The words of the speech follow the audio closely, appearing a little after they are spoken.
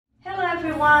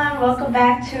everyone, welcome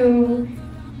back to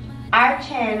our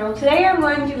channel. Today I'm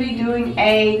going to be doing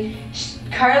a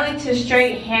curly to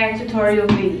straight hair tutorial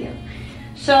video.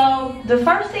 So the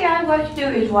first thing I'm going to do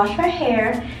is wash my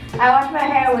hair. I wash my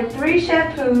hair with 3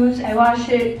 shampoos. I wash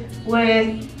it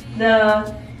with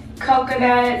the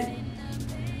coconut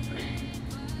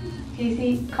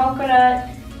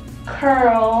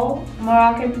curl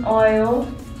Moroccan oil,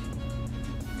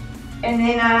 and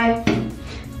then I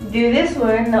do this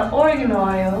one, the organ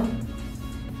oil,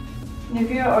 the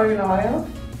pure organ oil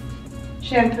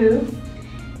shampoo,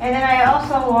 and then I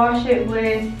also wash it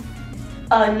with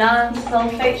a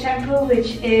non-sulfate shampoo,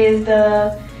 which is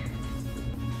the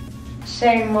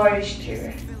Shea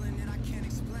Moisture.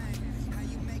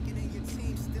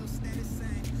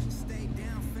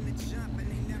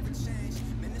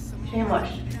 Shea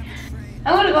Moisture.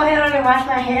 I'm gonna go ahead and wash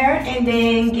my hair and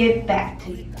then get back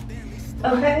to you.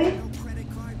 Okay?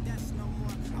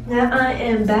 Now I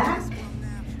am back,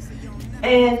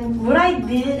 and what I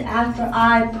did after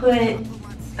I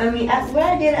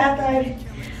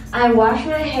washed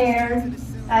my hair,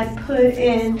 I put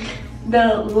in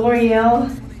the L'Oreal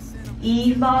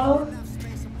Eve bottle,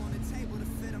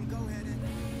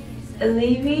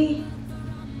 Elevie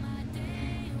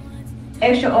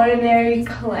Extraordinary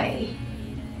Clay.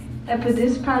 I put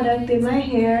this product in my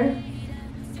hair.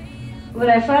 When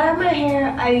I flat my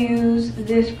hair, I use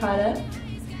this product.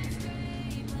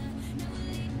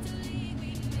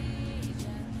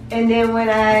 And then when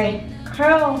I'm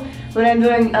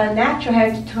doing a natural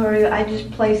hair tutorial, I just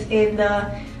place in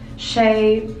the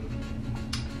Shea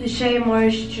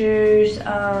Moisture's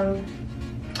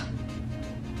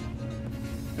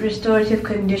restorative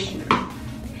conditioner,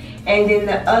 and then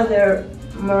the other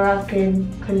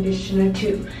Moroccan conditioner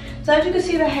too. So as you can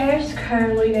see, the hair is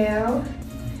curly now.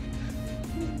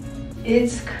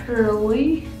 It's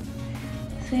curly.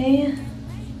 See?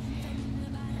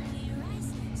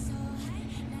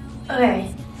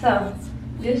 Okay, so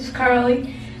this is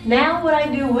curly. Now what I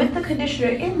do with the conditioner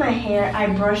in my hair, I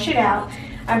brush it out.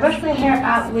 I brush my hair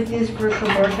out with this bristle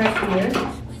brush right here.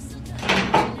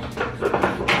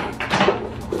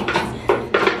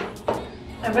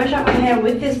 I brush out my hair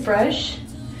with this brush,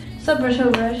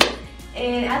 bristle brush.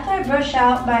 And after I brush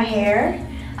out my hair,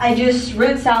 I just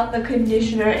rinse out the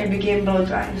conditioner and begin blow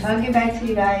drying. So I'll get back to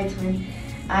you guys when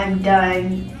I'm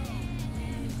done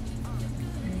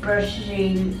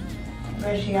brushing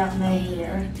out my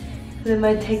hair. It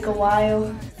might take a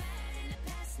while.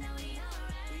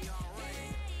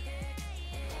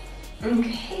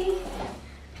 Okay.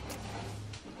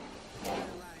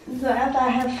 So after I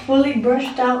have fully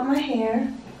brushed out my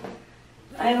hair,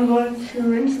 I'm going to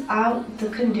rinse out the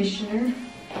conditioner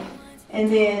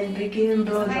and then begin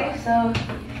blow dry. So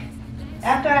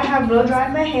after I have blow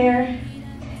dried my hair,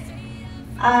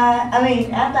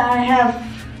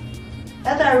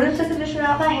 after I rinse the conditioner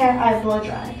out my hair, I blow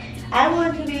dry. I'm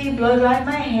going to be blow drying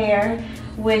my hair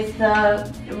with the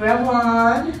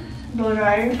Revlon blow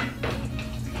dryer.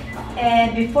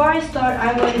 And before I start,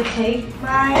 I'm going to take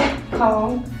my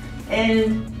comb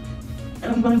and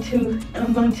I'm going to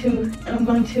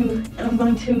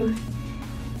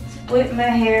split my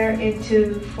hair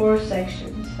into 4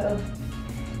 sections. So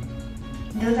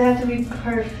it doesn't have to be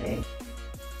perfect.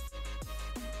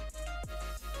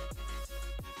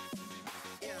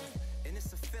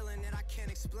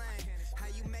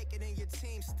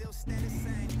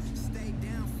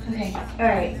 Okay,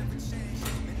 alright.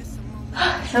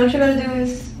 So what you're gonna do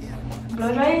is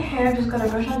blow dry your hair. I'm just gonna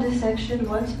brush out this section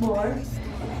once more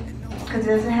because it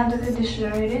doesn't have the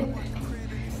conditioner in it.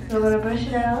 So I'm gonna brush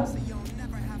it out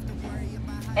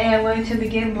and I'm going to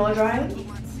begin blow drying.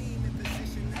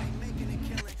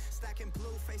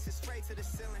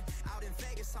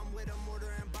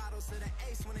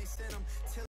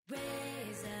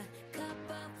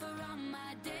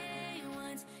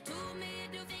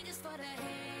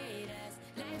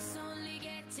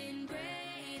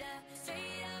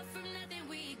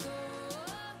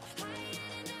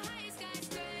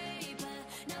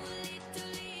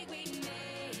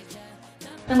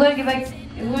 I'm going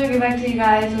to get back to you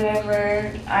guys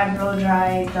whenever I blow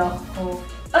dry the whole.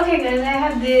 Okay guys, I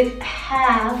have did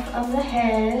half of the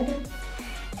head,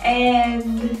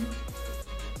 and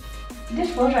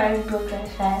this blow dries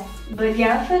fast. But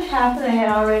yeah, I finished half of the head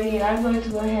already, and I'm going to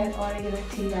go ahead and give it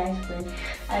to you guys when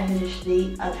I finish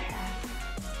the other half.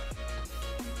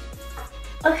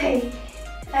 Okay,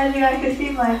 as you guys can see,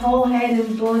 my whole head is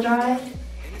blow dried.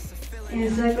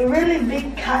 It's like a really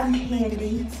big cotton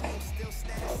candy.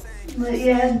 But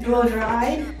yeah, it's blow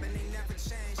dried.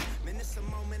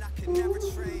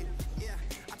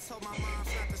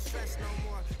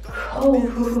 Oh,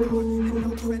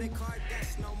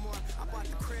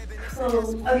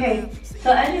 okay.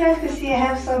 So as you guys can see, I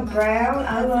have some brown.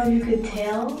 I don't know if you could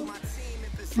tell,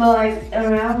 but like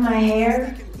around my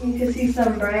hair, you can see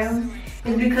some brown.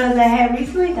 It's because I had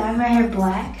recently dyed my hair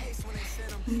black.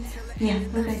 Yeah,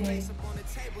 look at it.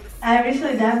 I had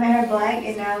recently dyed my hair black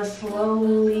and now it's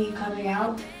slowly coming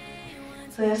out.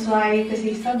 So that's why you can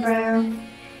see some brown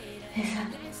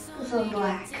and some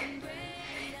black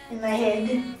in my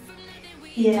head.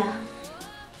 Yeah.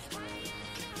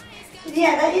 So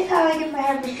yeah, that is how I get my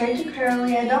hair from straight to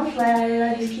curly. I don't flat iron it,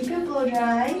 I just keep it blow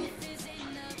dried.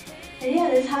 And yeah,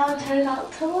 this is how it turns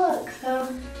out to look.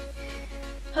 So,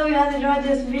 hope you guys enjoyed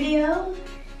this video.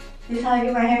 This is how I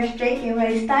get my hair straight and when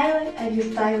I style it, I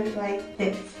just style it like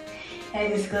this.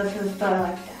 And I just go to the store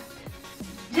like that.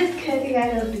 Just kidding,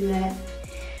 I don't do that.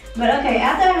 But okay,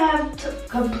 after I have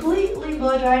completely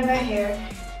blow dried my hair,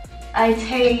 I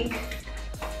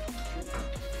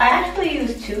actually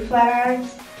use 2 flat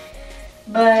irons,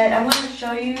 but I'm going to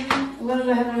show you, I'm going to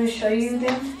go ahead and show you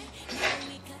them.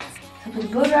 So put the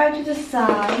blow dryer to the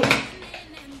side.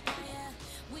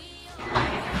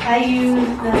 I use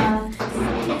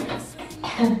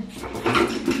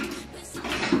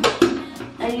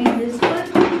this one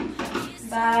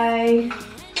by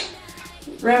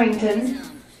Remington.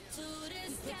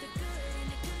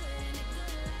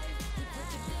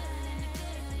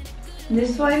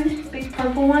 This one, big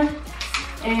purple one,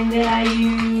 and then I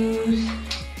use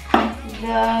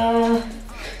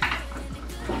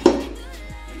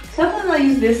sometimes I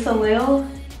use this a little,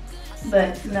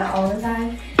 but not all the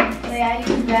time. So yeah, I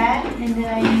use that, and then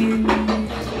I use,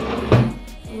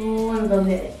 let me go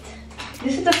get it.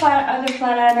 This is the other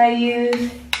flat iron I use.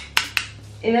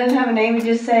 It doesn't have a name, it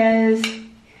just says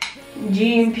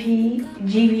GVP,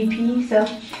 so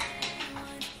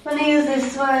I'm gonna use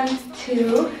this one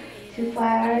too. 2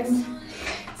 flat irons.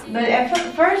 But at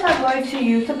first I'm going to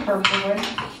use the purple one.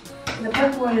 The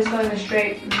purple one is going to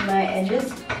straighten my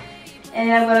edges.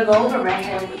 And I'm going to go over my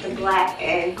hair with the black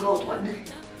and gold one.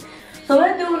 So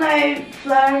what I do when I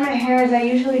flat iron my hair is I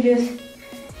usually just,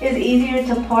 it's easier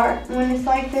to part when it's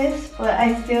like this, but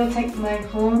I still take my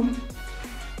comb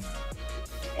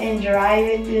and drive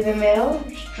it through the middle,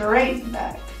 straight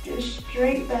back, just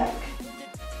straight back.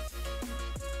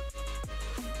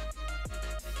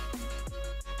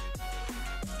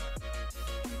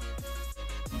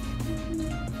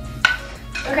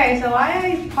 Okay, so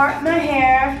I part my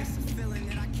hair,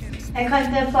 I cut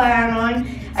the flat iron on.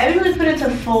 I usually put it to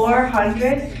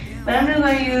 400, but I'm just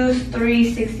going to use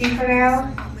 360 for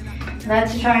now, not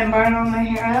to try and burn all my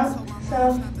hair out.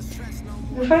 So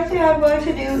the first thing I'm going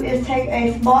to do is take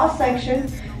a small section.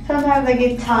 Sometimes I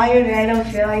get tired and I don't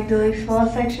feel like doing small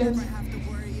sections,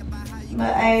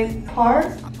 but I part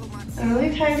a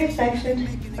really tiny section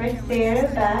right there in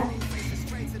the back,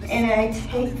 and I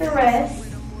take the rest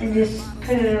and just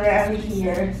put it around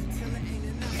here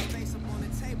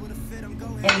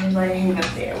and just let it hang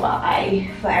up there while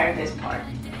I flat iron this part.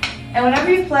 And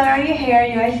whenever you flat iron your hair,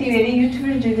 you guys see many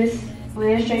YouTubers do this when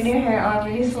they straighten their hair on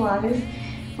many salons.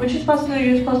 What you're supposed to do,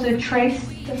 you're supposed to trace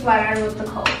the flat iron with the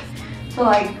comb. So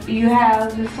like you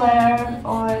have the flat iron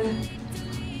on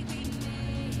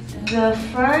the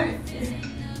front,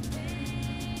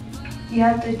 you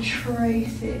have to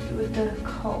trace it with the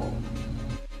comb.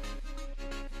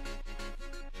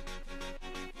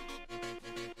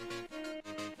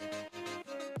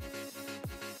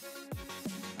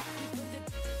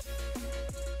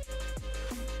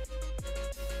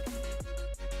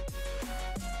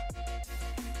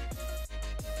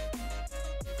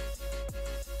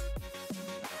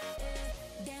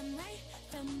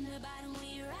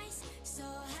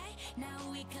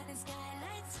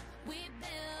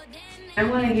 I'm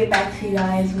going to get back to you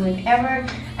guys whenever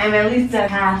I'm at least done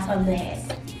half of the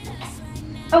head.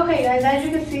 Okay guys, as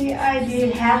you can see, I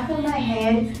did half of my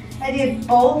head. I did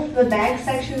both the back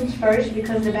sections first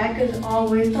because the back is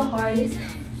always the hardest.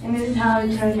 And this is how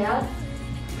it turned out.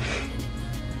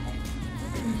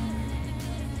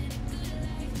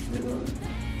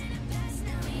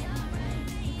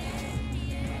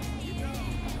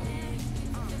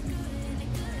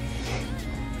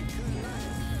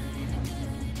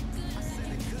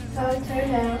 So it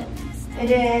turned out. And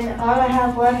then all I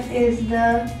have left is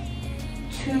the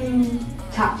 2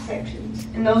 top sections.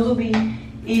 And those will be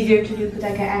easier to do because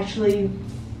I can actually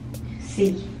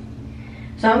see.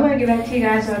 So I'm going to get back to you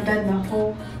guys when I've done the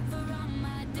whole.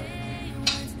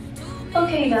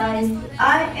 Okay guys,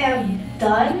 I am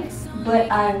done,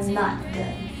 but I'm not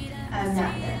done. I'm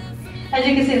not done. As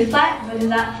you can see, it's flat, but it's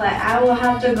not flat. I will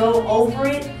have to go over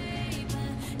it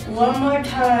one more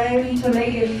time to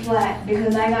make it flat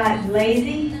because I got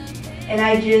lazy and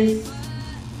I just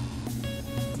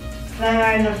flat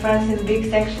iron the fronts in big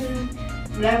sections.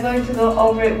 But I'm going to go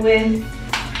over it with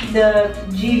the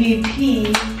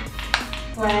GVP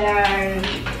flat iron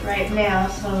right now,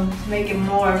 so to make it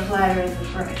more flatter in the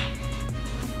front.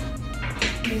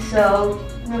 So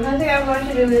the first thing I'm going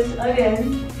to do is,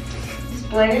 again,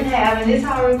 split it in half, and this is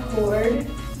how I record.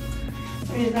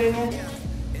 I'm just going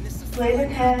to split it in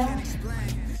half.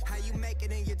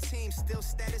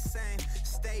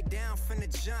 Stay down from the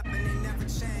jump and they never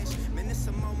change. Man, it's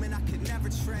a moment I could never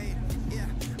trade. Yeah,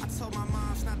 I told my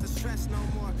moms not to stress no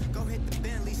more. Go hit the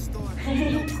Bentley store.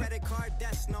 No credit card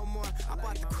debts no more. I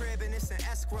bought the crib and it's an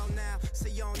escrow now, so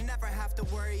you don't never have to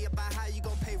worry about how you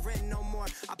gonna pay rent no more.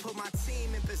 I put my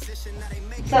team in position now they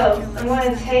make. So I'm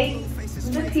going to take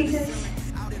the pieces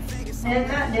and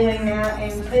not doing that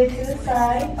and put it to the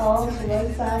side, all to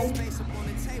one side.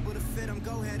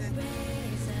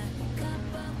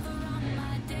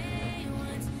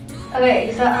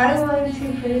 Okay, so I'm going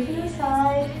to put it to the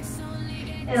side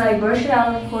and like brush it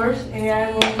out, of course, and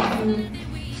I'm going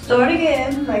to store it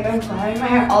again, like I'm flying my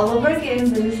hair all over again,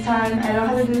 but this time I don't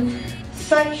have to do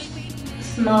such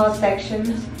small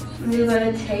sections. I'm just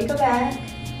going to take a bag,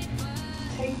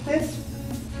 take this,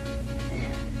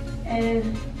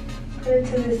 and put it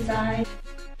to the side.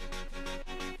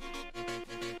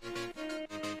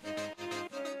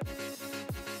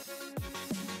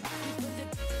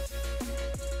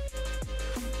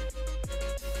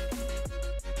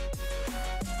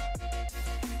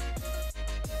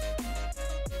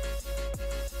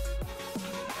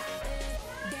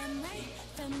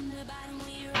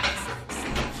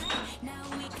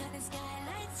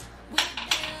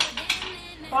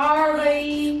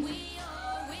 Barbie!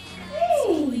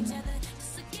 Hey!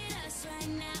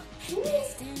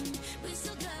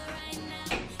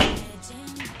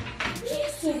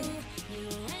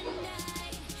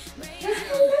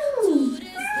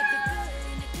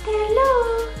 Hello!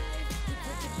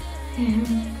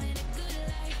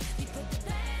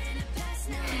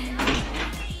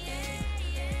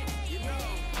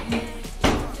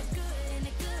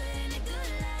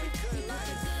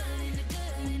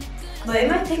 But it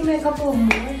might take me a couple more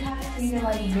times to get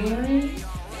like very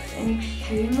and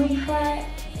extremely flat.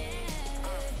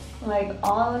 Like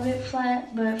all of it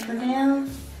flat, but for now,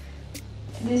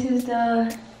 this is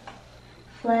the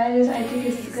flattest I think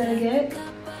it's gonna get.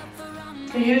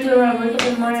 So usually when I wake up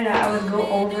in the morning, I would go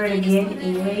over it again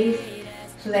anyways,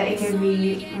 so that it can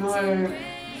be more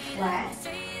flat.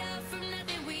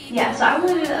 Yeah, so I'm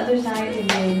gonna do the other side and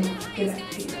then get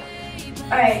back to you.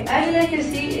 Alright, as you can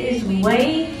see, it is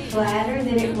way flatter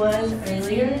than it was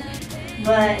earlier.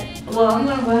 But, well, I'm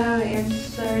gonna go ahead and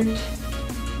insert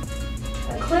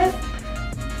a clip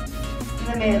in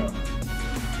the middle.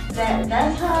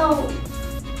 That's how,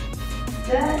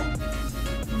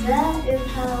 that is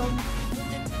how,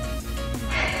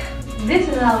 this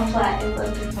is how flat it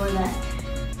was before that.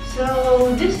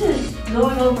 So this is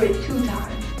going over it 2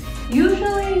 times.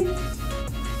 Usually,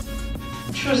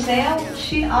 Treselle,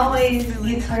 she always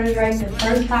gets hers right the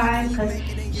first time because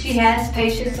she has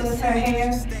patience with her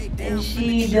hair and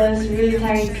she does really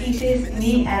tiny pieces.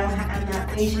 Me, I'm not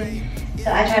patient,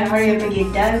 so I try to hurry up and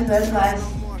get done. So that's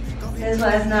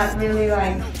why it's not really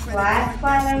like flat,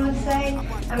 I would say.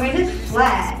 I mean, it's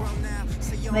flat,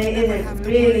 but it isn't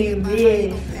really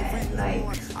flat. Like,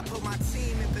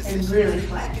 it's really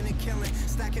flat.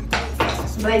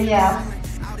 But yeah,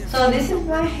 so this is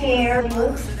my hair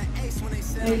look.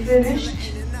 We finished.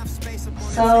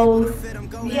 So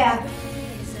yeah.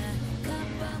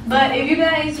 But if you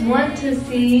guys want to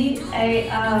see a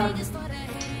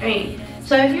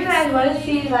so if you guys want to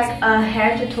see like a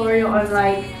hair tutorial on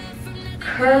like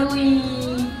curly,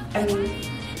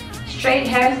 straight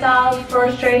hairstyles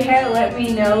for straight hair, let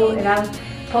me know and I'll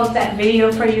post that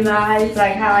video for you guys,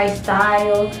 like how I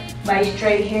style my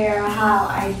straight hair, how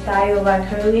I style my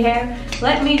curly hair.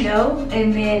 Let me know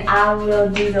and then I will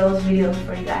do those videos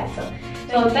for you guys.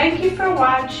 So thank you for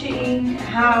watching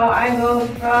how I go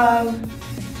from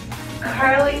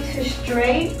curly to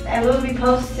straight. I will be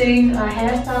posting a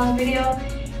hairstyle video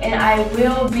and I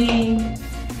will be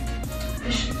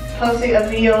posting a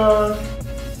video of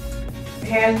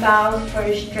hairstyles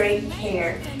for straight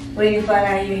hair when you flat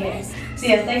out your hair. So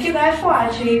yeah, thank you guys for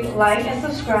watching. Like and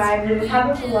subscribe, leave a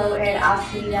comment below, and I'll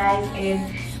see you guys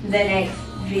in the next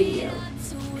video.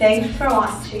 Thanks for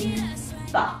watching.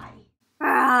 Bye.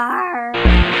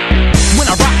 When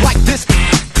I rock